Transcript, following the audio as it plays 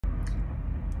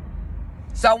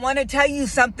So I want to tell you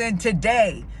something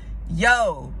today.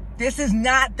 Yo, this is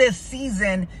not the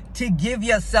season to give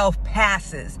yourself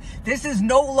passes. This is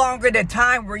no longer the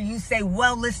time where you say,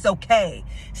 well, it's okay.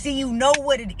 See, you know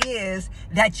what it is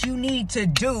that you need to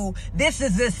do. This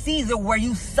is the season where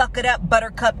you suck it up,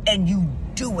 buttercup, and you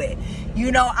do it.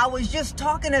 You know, I was just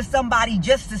talking to somebody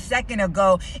just a second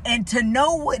ago, and to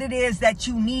know what it is that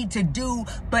you need to do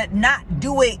but not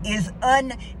do it is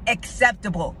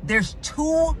unacceptable. There's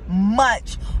too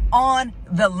much on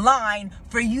the line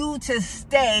for you to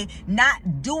stay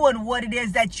not doing what it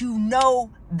is that you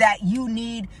know that you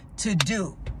need to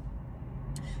do.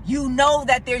 You know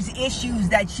that there's issues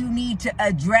that you need to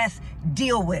address,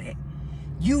 deal with it.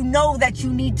 You know that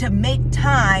you need to make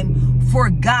time for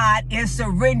God and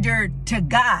surrender to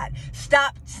God.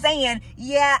 Stop saying,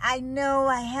 yeah, I know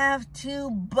I have to,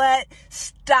 but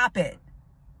stop it.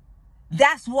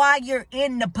 That's why you're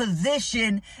in the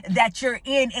position that you're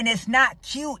in, and it's not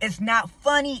cute, it's not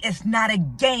funny, it's not a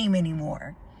game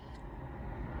anymore.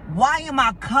 Why am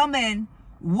I coming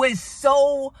with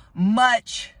so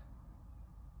much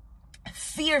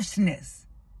fierceness?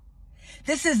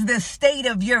 This is the state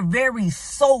of your very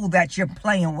soul that you're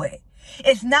playing with.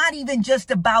 It's not even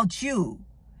just about you.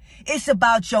 It's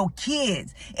about your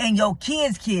kids and your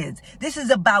kids' kids. This is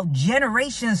about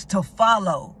generations to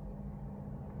follow.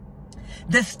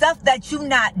 The stuff that you're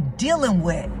not dealing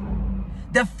with.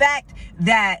 The fact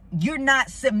that you're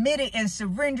not submitted and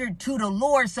surrendered to the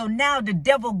Lord. So now the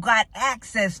devil got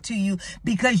access to you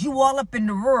because you all up in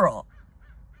the world.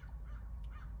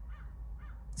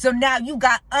 So now you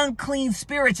got unclean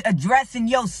spirits addressing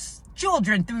your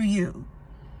children through you.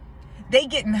 They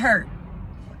getting hurt.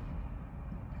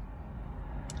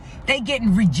 They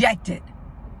getting rejected.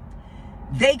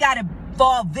 They got to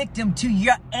fall victim to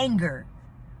your anger,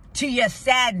 to your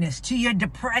sadness, to your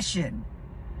depression,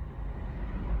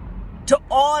 to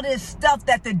all this stuff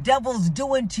that the devil's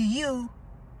doing to you.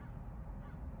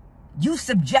 You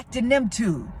subjecting them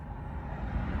to.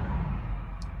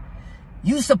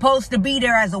 You supposed to be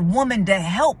there as a woman to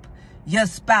help your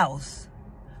spouse.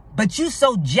 But you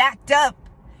so jacked up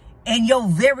in your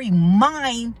very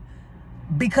mind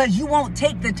because you won't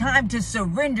take the time to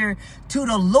surrender to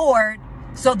the Lord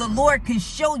so the Lord can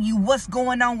show you what's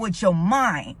going on with your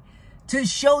mind, to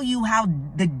show you how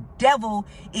the devil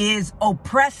is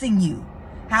oppressing you.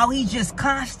 How he's just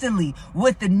constantly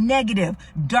with the negative,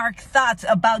 dark thoughts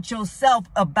about yourself,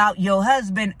 about your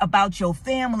husband, about your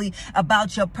family,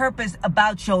 about your purpose,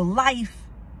 about your life.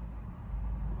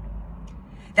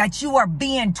 That you are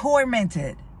being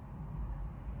tormented.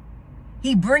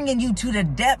 He bringing you to the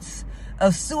depths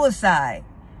of suicide.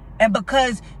 And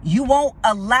because you won't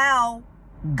allow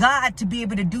God to be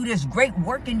able to do this great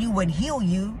work in you and heal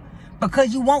you,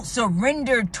 because you won't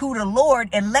surrender to the Lord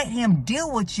and let him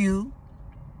deal with you,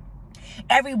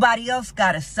 everybody else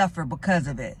got to suffer because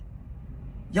of it.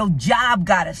 Your job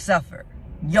got to suffer.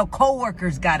 Your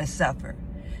coworkers got to suffer.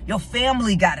 Your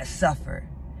family got to suffer.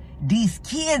 These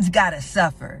kids got to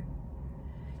suffer.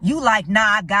 You like,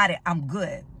 nah, I got it. I'm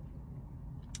good.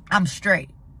 I'm straight.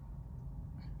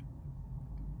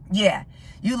 Yeah.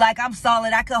 You like, I'm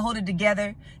solid. I can hold it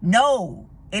together. No,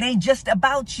 it ain't just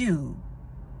about you.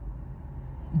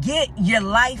 Get your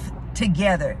life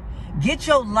together. Get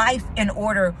your life in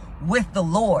order with the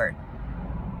Lord.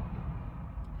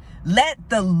 Let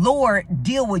the Lord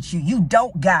deal with you. You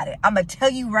don't got it. I'm going to tell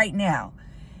you right now.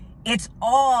 It's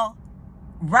all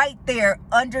right there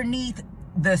underneath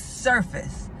the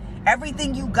surface.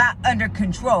 Everything you got under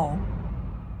control,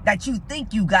 that you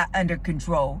think you got under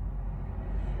control,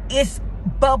 it's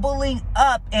bubbling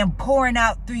up and pouring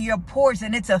out through your pores,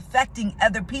 and it's affecting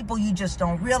other people. You just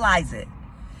don't realize it.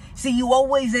 See, you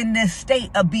always in this state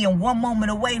of being one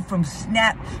moment away from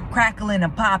snap, crackling,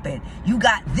 and popping. You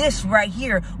got this right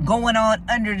here going on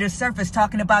under the surface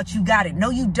talking about you got it. No,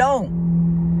 you don't.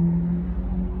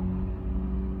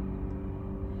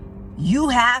 You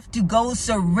have to go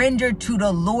surrender to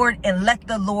the Lord and let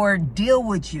the Lord deal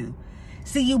with you.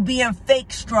 See, you being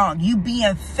fake strong. You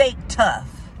being fake tough.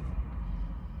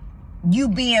 You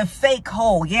being fake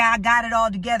whole. Yeah, I got it all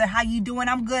together. How you doing?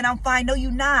 I'm good. I'm fine. No,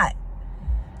 you not.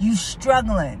 You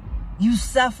struggling. You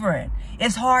suffering.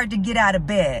 It's hard to get out of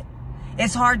bed.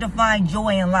 It's hard to find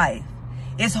joy in life.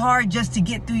 It's hard just to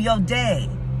get through your day.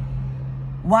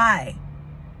 Why?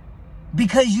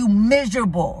 Because you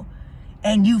miserable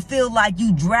and you feel like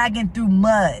you dragging through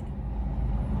mud.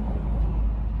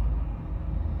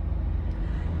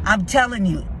 I'm telling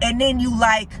you. And then you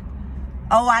like,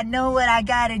 oh, I know what I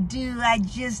gotta do. I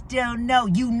just don't know.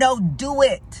 You know, do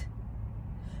it.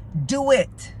 Do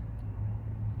it.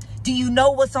 Do you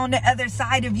know what's on the other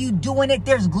side of you doing it?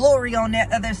 There's glory on the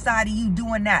other side of you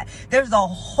doing that. There's a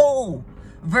whole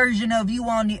version of you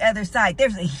on the other side.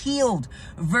 There's a healed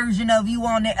version of you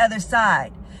on the other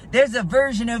side. There's a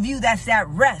version of you that's at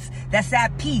rest, that's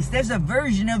at peace. There's a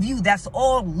version of you that's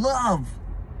all love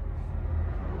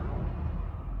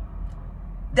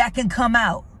that can come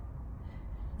out.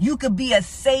 You could be a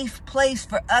safe place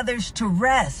for others to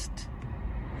rest.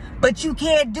 But you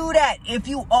can't do that if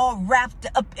you all wrapped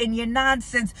up in your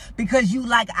nonsense because you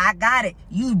like, I got it.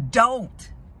 You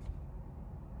don't.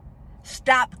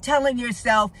 Stop telling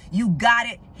yourself you got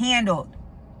it handled.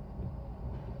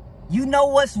 You know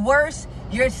what's worse?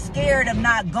 You're scared of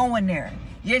not going there.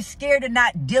 You're scared of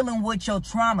not dealing with your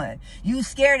trauma. You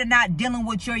scared of not dealing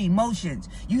with your emotions.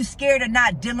 You scared of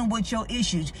not dealing with your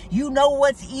issues. You know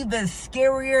what's even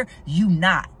scarier? You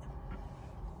not.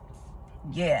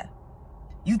 Yeah.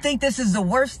 You think this is the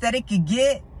worst that it could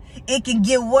get? It can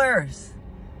get worse.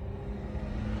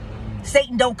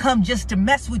 Satan don't come just to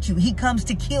mess with you. He comes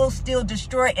to kill, steal,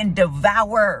 destroy, and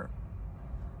devour.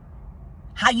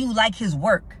 How you like his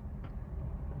work?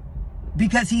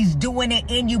 Because he's doing it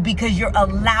in you because you're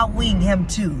allowing him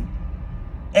to.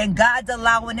 And God's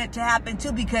allowing it to happen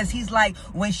too because he's like,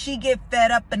 when she get fed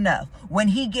up enough, when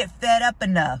he get fed up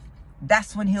enough,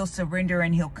 that's when he'll surrender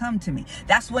and he'll come to me.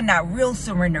 That's when that real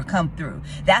surrender come through.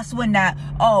 That's when that,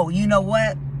 oh, you know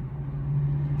what?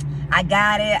 I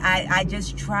got it. I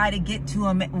just try to get to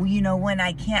him. You know, when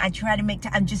I can't, I try to make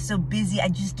time. I'm just so busy. I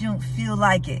just don't feel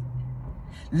like it.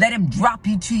 Let him drop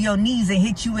you to your knees and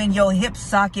hit you in your hip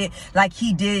socket like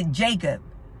he did Jacob.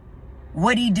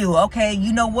 What'd he do? Okay,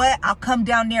 you know what? I'll come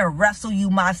down there and wrestle you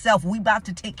myself. We about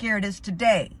to take care of this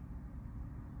today.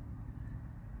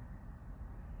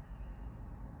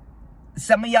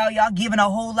 Some of y'all giving a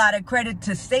whole lot of credit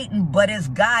to Satan, but it's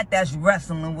God that's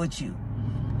wrestling with you.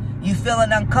 You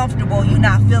feeling uncomfortable, you're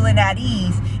not feeling at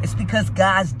ease. It's because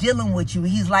God's dealing with you.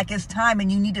 He's like, it's time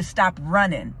and you need to stop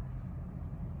running.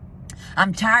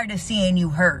 I'm tired of seeing you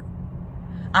hurt.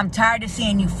 I'm tired of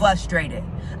seeing you frustrated.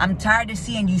 I'm tired of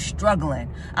seeing you struggling.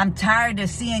 I'm tired of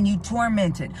seeing you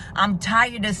tormented. I'm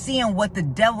tired of seeing what the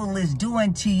devil is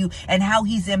doing to you and how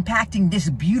he's impacting this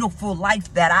beautiful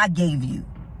life that I gave you.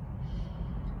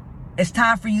 It's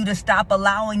time for you to stop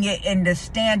allowing it and to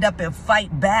stand up and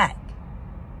fight back.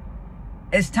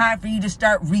 It's time for you to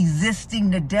start resisting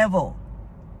the devil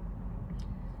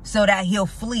so that he'll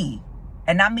flee.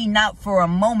 And I mean not for a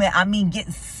moment, I mean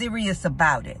get serious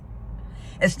about it.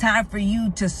 It's time for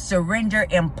you to surrender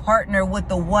and partner with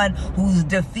the one who's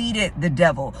defeated the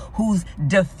devil, who's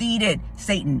defeated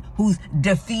Satan, who's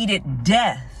defeated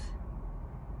death.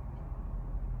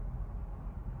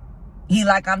 He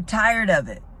like, I'm tired of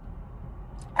it.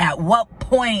 At what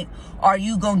point are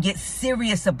you going to get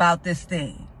serious about this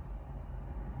thing?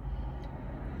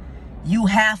 You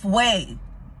halfway.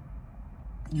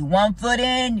 You 1 foot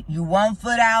in, you 1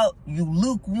 foot out, you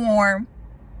lukewarm.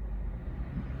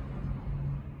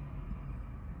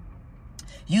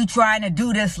 You trying to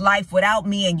do this life without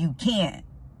me and you can't.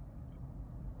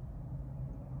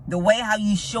 The way how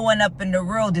you showing up in the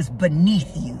world is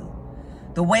beneath you.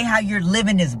 The way how you're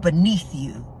living is beneath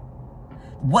you.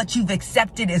 What you've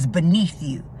accepted is beneath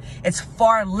you. It's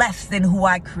far less than who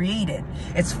I created.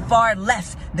 It's far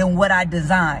less than what I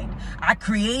designed. I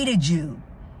created you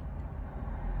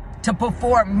to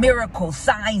perform miracles,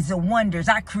 signs, and wonders.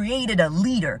 I created a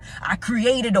leader. I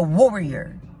created a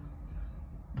warrior.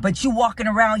 But you walking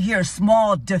around here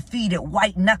small, defeated,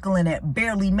 white knuckling it,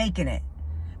 barely making it,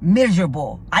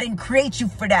 miserable. I didn't create you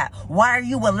for that. Why are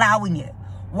you allowing it?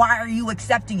 Why are you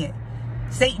accepting it?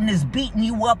 Satan is beating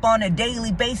you up on a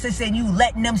daily basis and you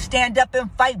letting them stand up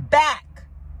and fight back.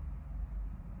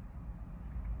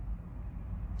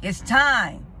 It's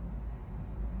time.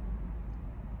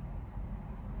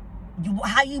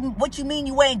 What you mean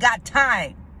you ain't got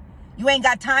time? You ain't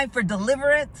got time for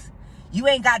deliverance? You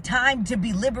ain't got time to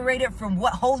be liberated from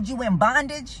what holds you in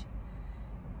bondage?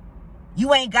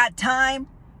 You ain't got time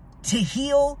to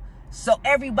heal so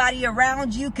everybody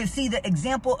around you can see the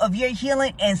example of your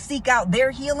healing and seek out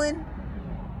their healing?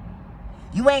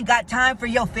 You ain't got time for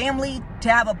your family to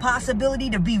have a possibility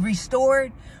to be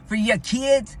restored, for your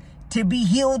kids to be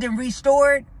healed and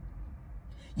restored?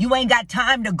 You ain't got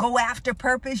time to go after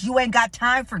purpose. You ain't got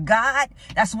time for God.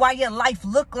 That's why your life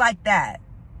look like that.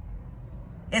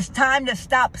 It's time to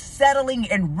stop settling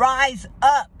and rise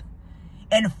up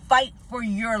and fight for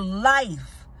your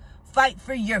life. Fight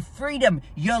for your freedom,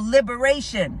 your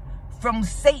liberation from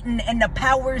Satan and the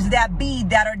powers that be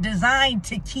that are designed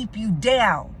to keep you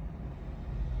down.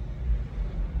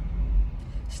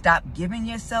 Stop giving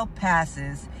yourself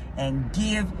passes and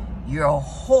give your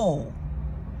whole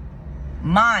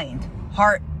mind,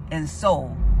 heart, and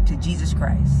soul to Jesus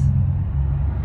Christ.